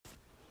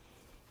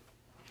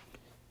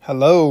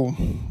Hello,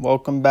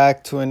 welcome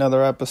back to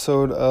another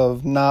episode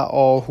of Not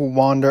All Who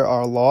Wander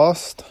Are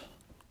Lost.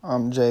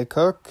 I'm Jay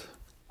Cook.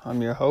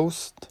 I'm your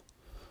host.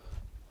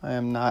 I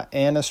am not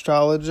an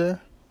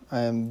astrologer.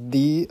 I am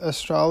the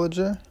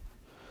astrologer.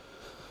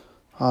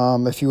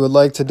 If you would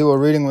like to do a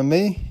reading with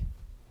me,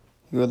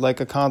 you would like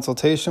a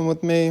consultation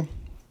with me,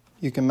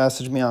 you can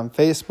message me on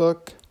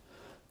Facebook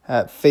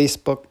at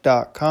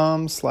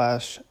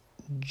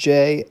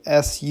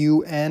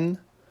facebook.com/JSUN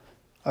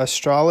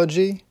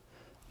astrology.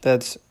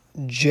 That's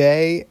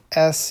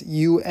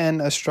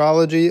JSUN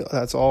astrology.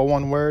 That's all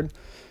one word.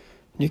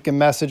 You can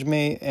message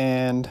me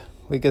and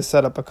we can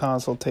set up a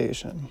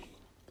consultation.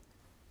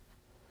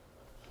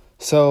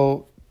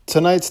 So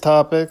tonight's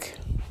topic,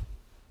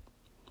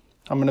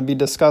 I'm going to be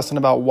discussing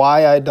about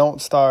why I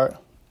don't start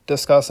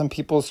discussing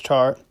people's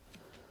chart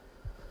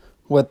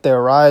with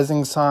their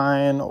rising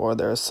sign or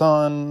their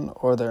sun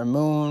or their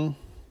moon.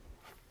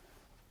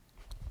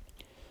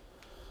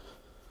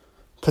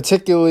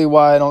 Particularly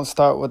why I don't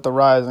start with the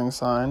rising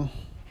sign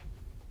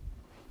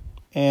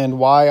and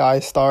why I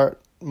start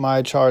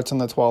my charts in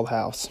the 12th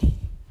house.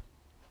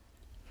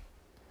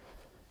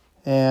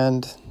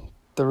 And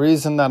the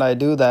reason that I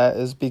do that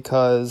is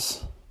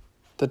because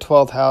the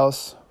 12th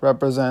house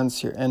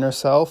represents your inner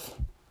self,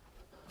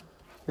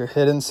 your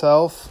hidden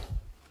self,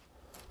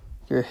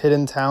 your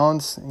hidden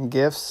talents and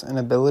gifts and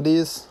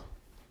abilities.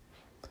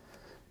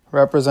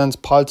 Represents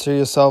parts of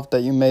yourself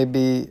that you may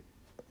be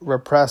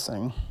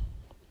repressing.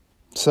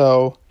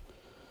 So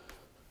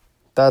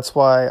that's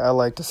why I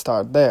like to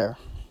start there.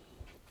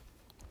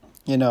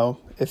 You know,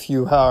 if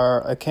you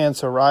are a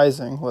Cancer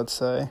rising, let's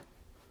say,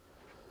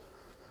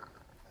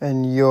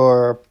 and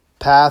your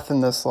path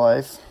in this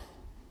life,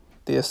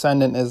 the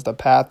ascendant is the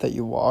path that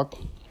you walk,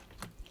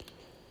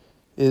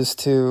 is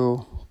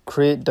to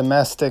create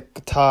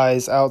domestic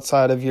ties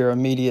outside of your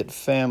immediate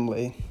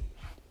family.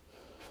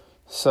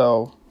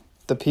 So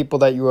the people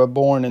that you were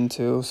born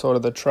into, sort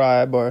of the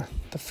tribe or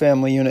the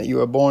family unit you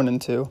were born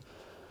into,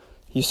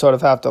 you sort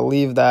of have to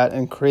leave that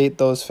and create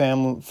those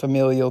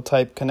familial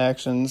type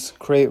connections,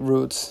 create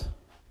roots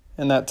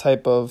in that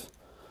type of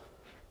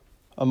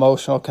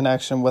emotional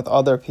connection with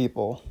other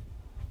people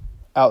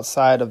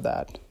outside of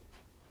that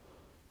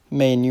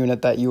main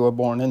unit that you were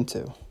born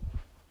into.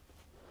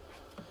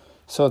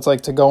 So it's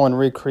like to go and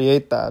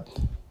recreate that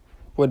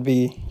would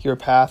be your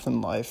path in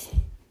life,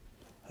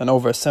 an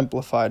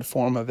oversimplified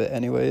form of it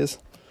anyways.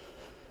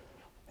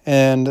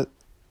 And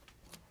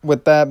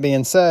with that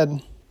being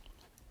said,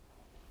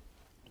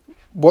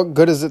 what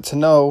good is it to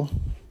know,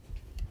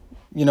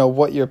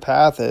 what your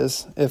path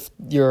is? If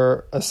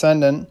your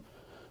ascendant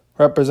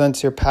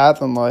represents your path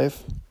in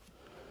life,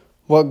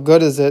 what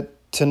good is it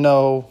to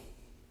know,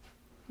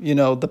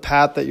 the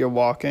path that you're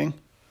walking?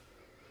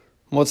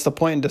 What's the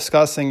point in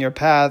discussing your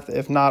path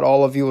if not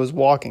all of you is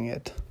walking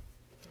it?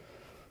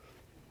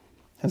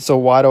 And so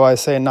why do I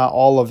say not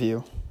all of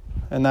you?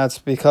 And that's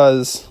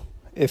because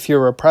if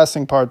you're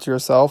repressing parts of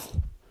yourself,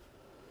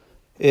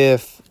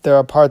 if there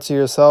are parts of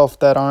yourself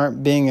that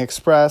aren't being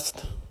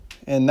expressed,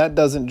 and that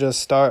doesn't just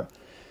start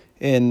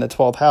in the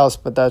 12th house,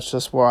 but that's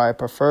just where I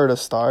prefer to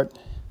start.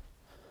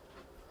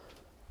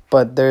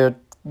 But there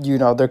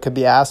could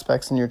be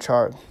aspects in your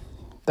chart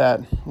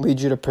that lead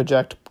you to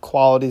project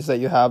qualities that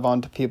you have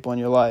onto people in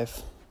your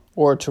life,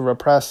 or to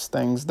repress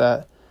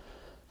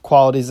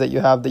qualities that you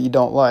have that you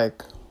don't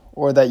like,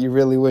 or that you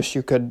really wish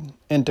you could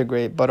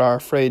integrate but are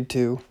afraid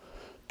to,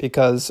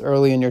 because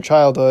early in your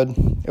childhood,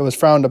 it was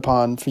frowned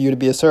upon for you to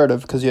be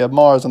assertive because you have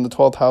Mars on the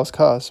 12th house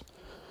cusp.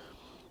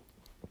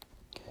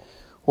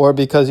 Or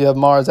because you have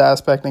Mars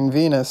aspecting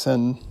Venus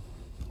in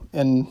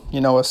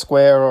a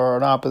square or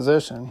an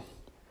opposition.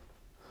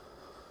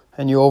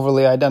 And you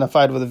overly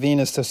identified with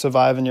Venus to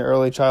survive in your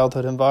early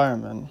childhood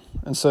environment.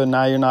 And so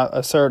now you're not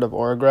assertive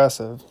or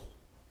aggressive.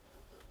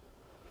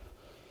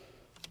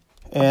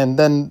 And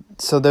then,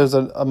 so there's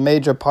a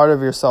major part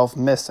of yourself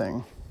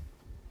missing.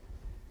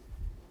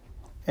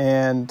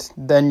 And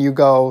then you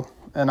go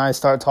and I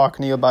start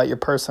talking to you about your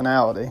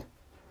personality,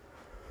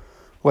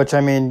 which,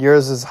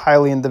 yours is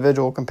highly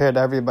individual compared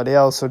to everybody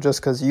else. So just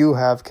because you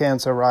have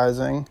Cancer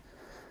rising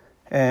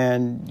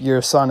and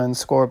your sun in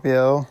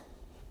Scorpio,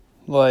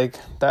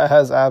 that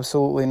has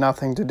absolutely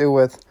nothing to do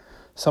with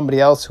somebody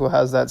else who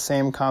has that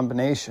same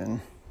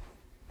combination.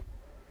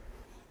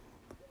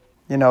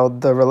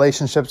 The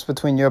relationships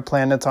between your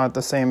planets aren't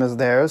the same as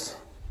theirs.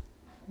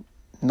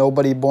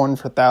 Nobody born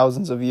for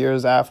thousands of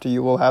years after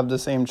you will have the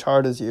same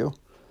chart as you.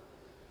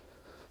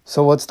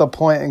 So what's the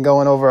point in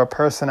going over a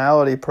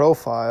personality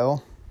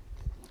profile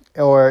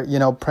or,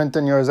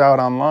 printing yours out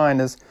online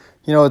is,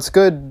 it's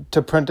good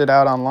to print it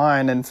out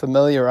online and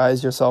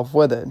familiarize yourself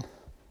with it.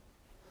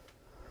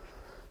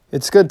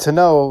 It's good to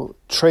know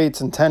traits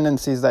and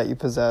tendencies that you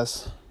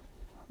possess.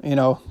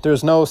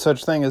 There's no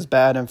such thing as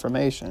bad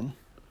information.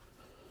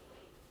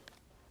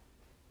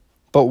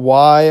 But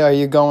why are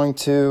you going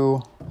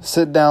to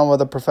sit down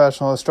with a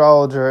professional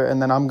astrologer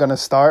and then I'm going to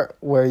start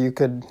where you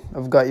could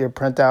have got your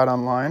printout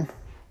online?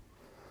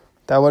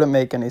 That wouldn't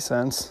make any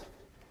sense.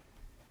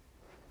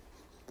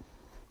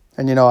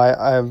 And,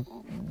 I've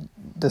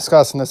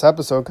discuss in this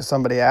episode because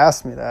somebody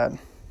asked me that.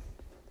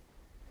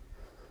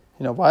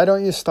 Why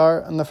don't you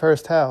start in the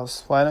first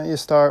house? Why don't you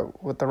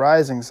start with the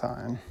rising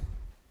sign?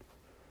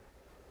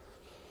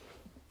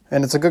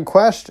 And it's a good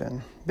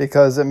question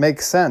because it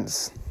makes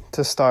sense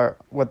to start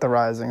with the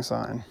rising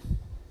sign.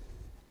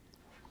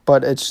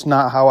 But it's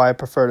not how I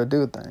prefer to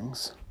do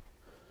things.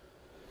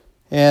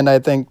 And I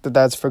think that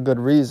that's for good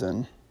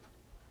reason.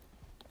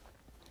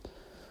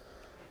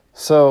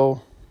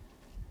 So,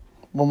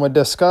 when we're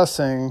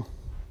discussing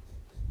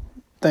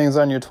things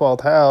on your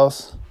 12th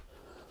house,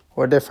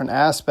 or different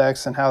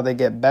aspects and how they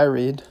get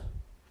buried,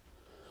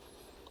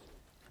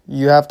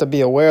 you have to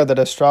be aware that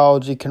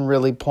astrology can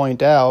really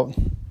point out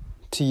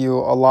to you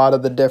a lot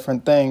of the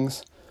different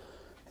things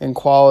and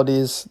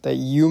qualities that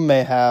you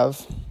may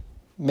have,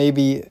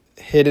 maybe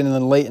hidden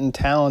and latent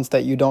talents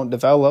that you don't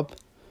develop,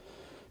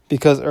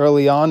 because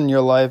early on in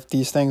your life,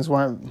 these things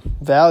weren't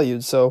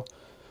valued. So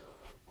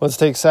let's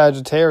take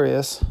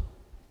Sagittarius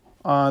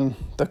on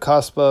the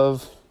cusp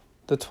of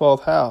the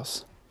 12th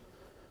house,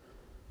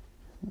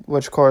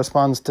 which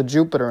corresponds to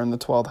Jupiter in the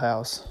 12th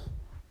house.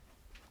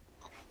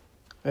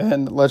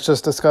 And let's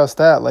just discuss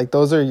that. Like,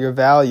 those are your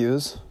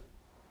values.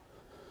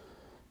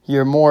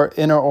 You're more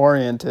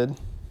inner-oriented.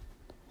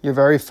 You're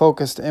very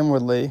focused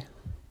inwardly.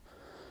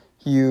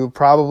 You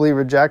probably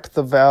reject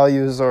the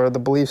values or the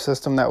belief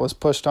system that was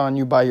pushed on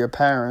you by your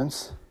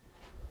parents.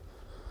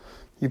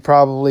 You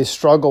probably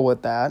struggle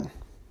with that.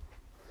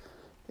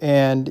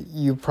 And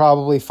you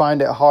probably find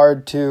it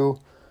hard to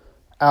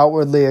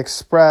outwardly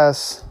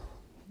express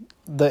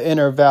the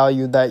inner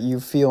value that you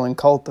feel and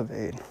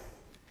cultivate.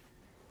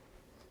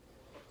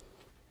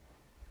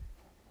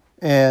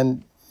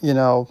 And,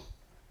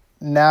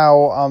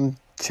 now I'm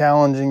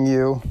challenging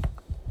you,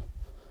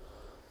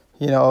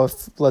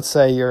 if let's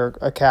say you're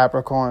a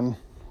Capricorn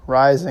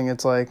rising,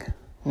 it's like,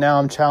 now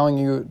I'm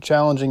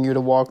challenging you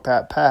to walk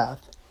that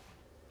path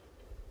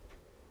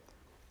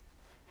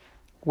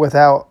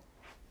without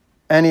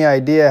any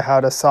idea how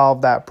to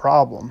solve that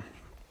problem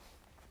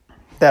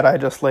that I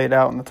just laid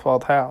out in the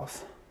 12th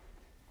house.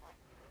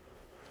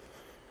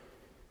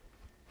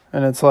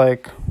 And it's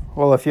like,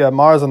 well, if you had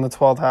Mars in the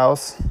 12th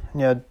house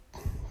and you had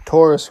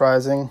Taurus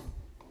rising,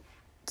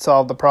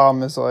 solve the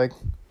problem is like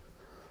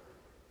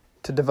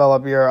to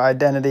develop your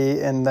identity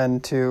and then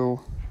to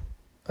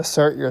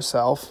assert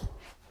yourself,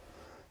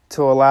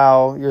 to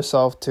allow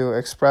yourself to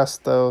express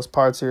those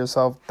parts of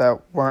yourself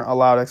that weren't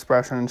allowed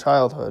expression in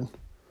childhood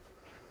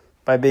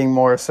by being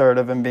more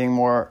assertive and being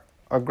more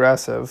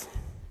aggressive,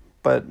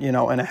 but, in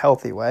a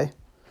healthy way.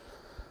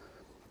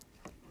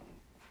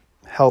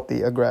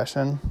 Healthy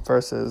aggression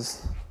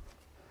versus,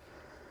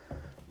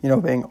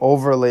 being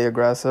overly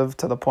aggressive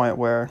to the point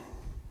where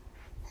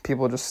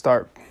people just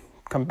start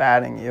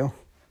combating you.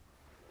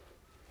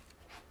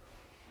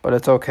 But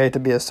it's okay to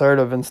be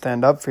assertive and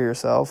stand up for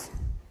yourself.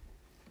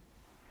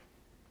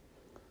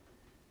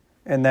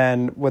 And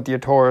then with your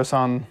Taurus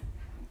on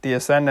the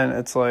ascendant,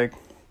 it's like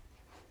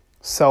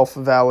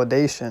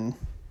self-validation.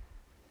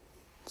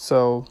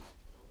 So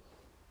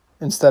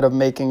instead of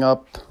making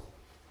up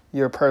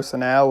your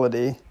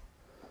personality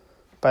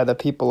by the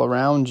people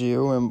around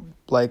you, and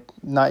like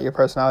not your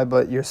personality,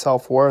 but your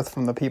self-worth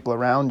from the people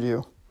around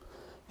you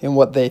and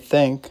what they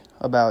think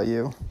about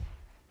you,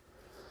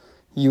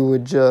 you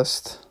would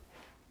just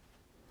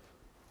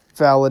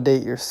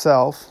validate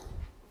yourself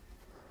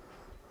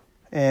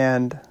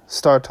and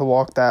start to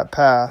walk that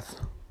path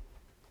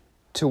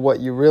to what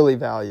you really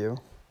value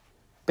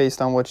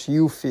based on what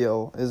you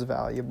feel is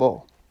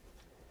valuable.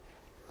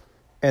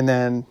 And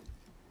then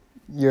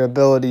your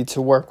ability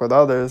to work with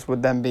others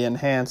would then be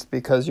enhanced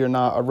because you're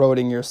not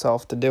eroding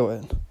yourself to do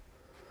it.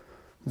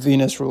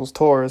 Venus rules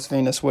Taurus.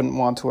 Venus wouldn't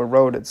want to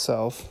erode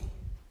itself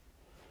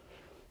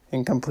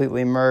and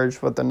completely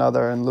merge with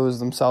another and lose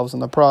themselves in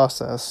the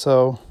process.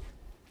 So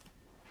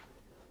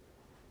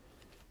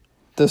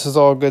this is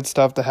all good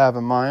stuff to have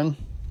in mind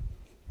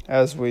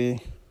as we,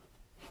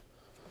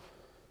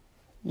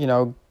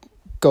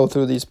 go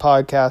through these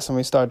podcasts and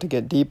we start to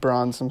get deeper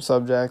on some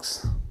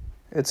subjects.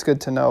 It's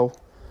good to know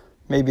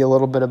maybe a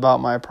little bit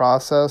about my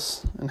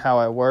process and how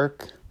I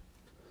work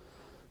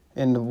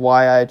and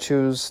why I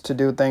choose to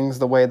do things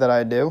the way that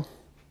I do.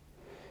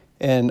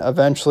 And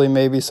eventually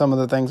maybe some of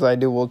the things I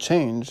do will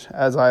change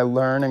as I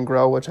learn and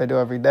grow, which I do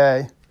every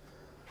day.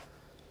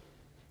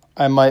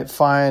 I might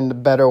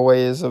find better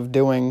ways of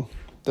doing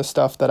the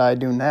stuff that I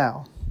do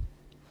now.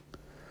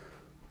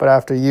 But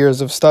after years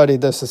of study,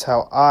 this is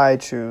how I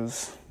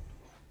choose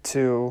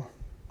to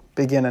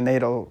begin a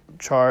natal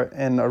chart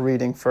and a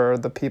reading for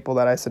the people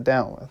that I sit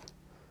down with.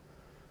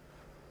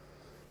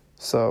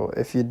 So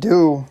if you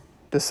do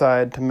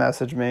decide to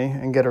message me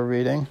and get a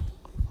reading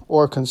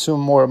or consume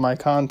more of my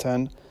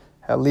content,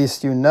 at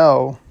least you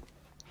know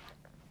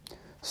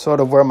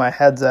sort of where my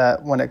head's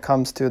at when it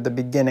comes to the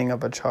beginning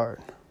of a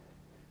chart.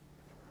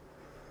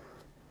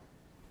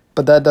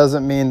 But that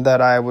doesn't mean that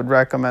I would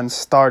recommend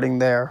starting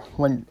there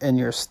when in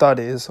your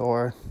studies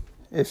or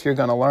if you're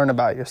going to learn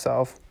about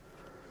yourself.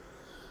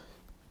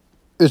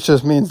 It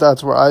just means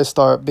that's where I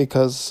start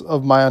because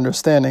of my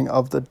understanding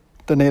of the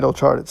the natal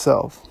chart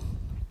itself.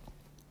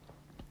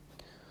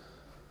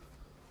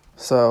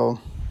 So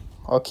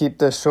I'll keep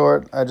this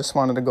short. I just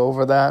wanted to go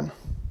over that,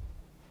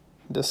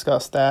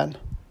 discuss that.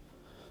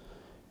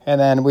 And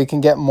then we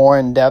can get more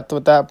in depth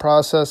with that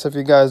process if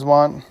you guys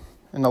want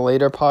in a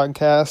later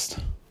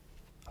podcast.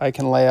 I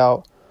can lay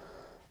out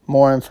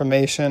more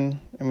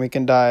information and we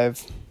can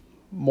dive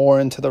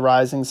more into the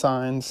rising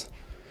signs.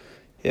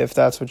 If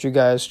that's what you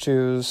guys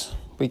choose,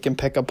 we can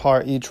pick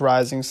apart each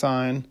rising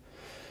sign.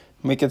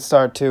 We can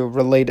start to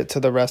relate it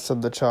to the rest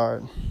of the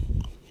chart.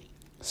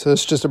 So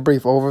it's just a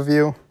brief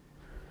overview.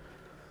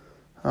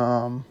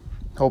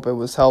 Hope it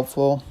was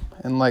helpful.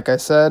 And like I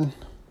said,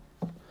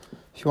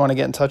 if you want to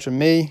get in touch with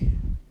me,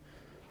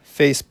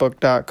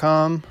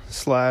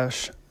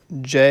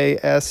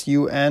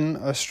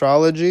 facebook.com/JSUN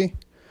Astrology.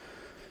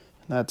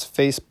 That's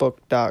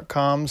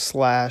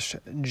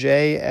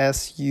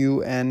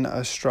facebook.com/JSUN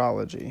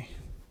Astrology.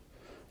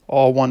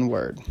 All one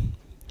word.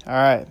 All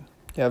right.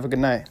 You have a good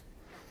night.